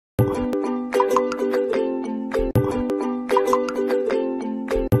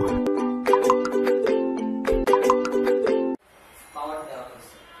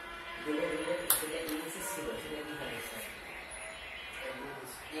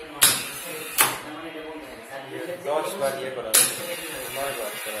10 বার ইয়ে করা 9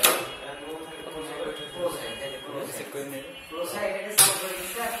 বার করা প্রো সাইড এটাকে সলভ করে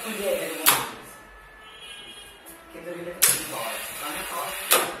দিতে খুঁজে এরকম কিন্তু রিলেটেড কি পাওয়ার মানে পাওয়ার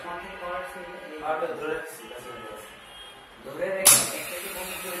কন্টেন্ট পাওয়ার আর ধরে রেখে একটা কি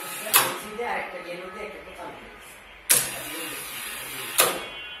বন্ধ করে দিতে এসি দিয়ে আরেকটা এর মধ্যে একটাকে চালু করে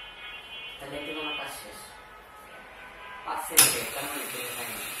তাহলে কি কোনো কাজ শেষ 5 সেকেন্ড কেমন লিখে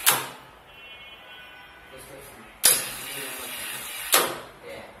থাকে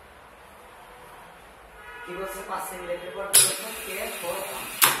কি বলছে 5 সেকেন্ডের পর বলছে কে 4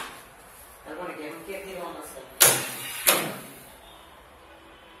 তারপরে কি এখন কে 3 অন আছে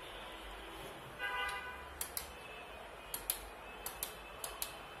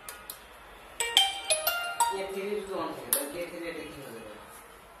কে 3 টু অন থাকে কে 3 এটা কি হবে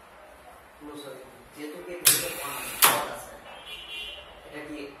ক্লোজ হবে যেহেতু কে 3 অন আছে এটা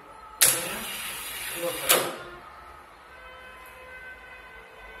কি ক্লোজ হবে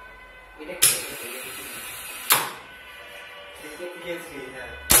এটা কি Yes, yeah.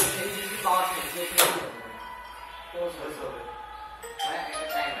 This is power supply. Close হবে. Right at the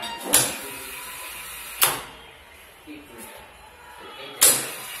time. Keep it.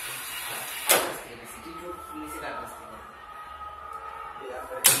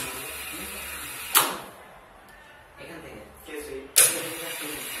 এখান থেকে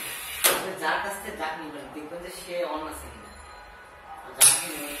যার কাছ থেকে যাক নিবেন দেখবেন যে সে অন আছে কিনা যাকে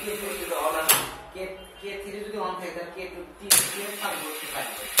অন আছে কে 3 যদি অন থাকে তাহলে কে 2 কে 5 বলতে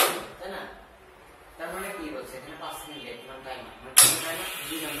পারবে তাই না তার মানে কি বলছে এখানে 5 সেকেন্ড লেট মানে টাইমার মানে টাইমার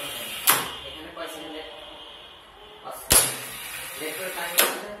 2 নাম্বার এখানে কয় সেকেন্ড লেট 5 সেকেন্ড লেট করে টাইম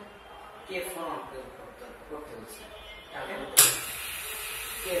আছে কে 4 অন করতে হচ্ছে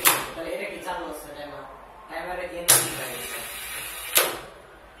কে তাহলে এটা কি চালু আছে টাইমার টাইমারে এনসি হয়ে গেছে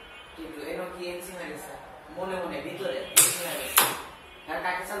কিন্তু এনো কি এনসি হয়ে গেছে মনে মনে ভিতরে এনসি হয়ে গেছে আর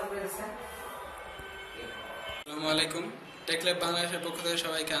কাকে চালু করে দিয়েছে আসসালামু আলাইকুম টেকল্যাব বাংলাদেশের পক্ষ থেকে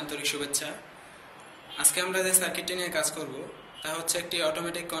সবাইকে আন্তরিক শুভেচ্ছা আজকে আমরা যে সার্কিটটি নিয়ে কাজ করব তা হচ্ছে একটি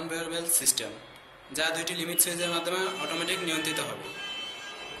অটোমেটিক কনভেয়র বেল্ট সিস্টেম যা দুইটি লিমিট সুইচের মাধ্যমে অটোমেটিক নিয়ন্ত্রিত হবে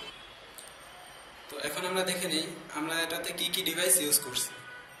তো এখন আমরা দেখে নিই আমরা এটাতে কি কি ডিভাইস ইউজ করছি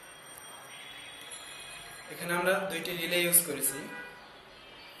এখানে আমরা দুইটি রিলে ইউজ করেছি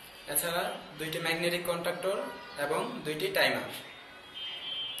এছাড়া দুইটি ম্যাগনেটিক কন্ট্যাক্টর এবং দুইটি টাইমার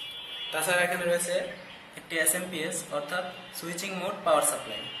তাছাড়া এখানে রয়েছে একটি এসএমপিএস অর্থাৎ switching mode power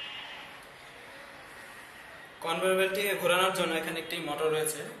supply conveyor বেল্টটিকে ঘোরানোর জন্য এখানে একটি মোটর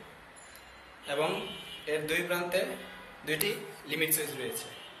রয়েছে এবং এর দুই প্রান্তে দুইটি লিমিট সুইচ রয়েছে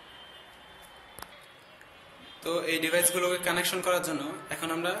তো এই ডিভাইসগুলোকে কানেকশন করার জন্য এখন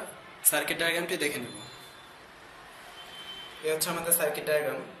আমরা সার্কিট ডায়াগ্রামটি দেখে নেব এই হচ্ছে আমাদের সার্কিট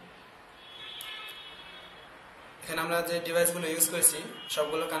ডায়াগ্রাম এখানে আমরা যে ডিভাইসগুলো ইউজ করেছি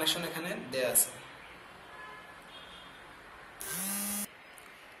সবগুলো কানেকশন এখানে দেয়া আছে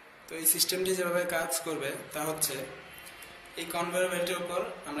তো এই সিস্টেমটি যেভাবে কাজ করবে তা হচ্ছে এই কনভেয়র বেল্টের উপর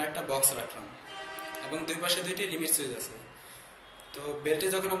আমরা একটা বক্স রাখলাম এবং দুই পাশে দুইটি লিমিট সুইচ আছে তো বেল্টে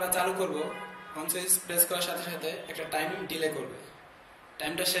যখন আমরা চালু করব অন সুইচ প্রেস করার সাথে সাথে একটা টাইম ডিলে করবে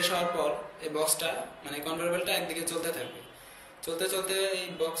টাইমটা শেষ হওয়ার পর এই বক্সটা মানে কনভেয়র বেল্টটা একদিকে চলতে থাকবে চলতে চলতে এই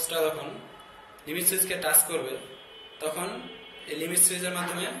বক্সটা যখন লিমিট সুইচকে টাচ করবে তখন এই লিমিট সুইচের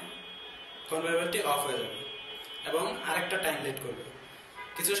মাধ্যমে কনভেয়র বেল্টটি অফ হয়ে যাবে এবং আরেকটা টাইম লেট করবে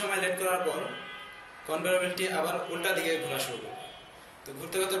কিছু সময় লেট করার পর কনভেয়র বেল্টটি আবার উল্টা দিকে ঘোরা শুরু করবে তো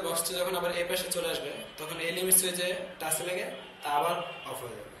ঘুরতে ঘুরতে বক্সটি যখন আবার এই পাশে চলে আসবে তখন এই লিমিট সুইচে টাচ লেগে তা আবার অফ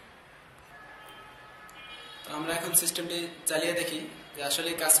হয়ে যাবে তো আমরা এখন সিস্টেমটি চালিয়ে দেখি যে আসলে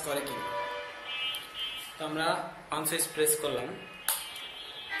কাজ করে কি তো আমরা অন সুইচ প্রেস করলাম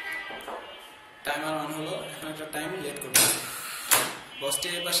টাইমার অন হলো এখন একটা টাইম লেট করবো বক্সটি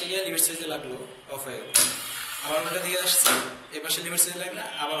এই পাশে গিয়ে লিমিট সুইচে লাগলো অফ হয়ে গেল আবার ওটা দিকে আসছে এই পাশে লিমিট সুইচ লাগলে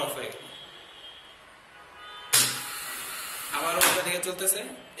আবার অফ হয়ে গেল আবার ওটা দিকে চলতেছে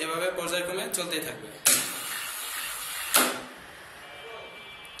এভাবে পর্যায়ক্রমে চলতেই থাকবে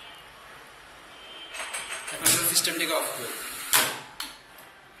এখন সিস্টেমটিকে অফ করব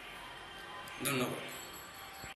ধন্যবাদ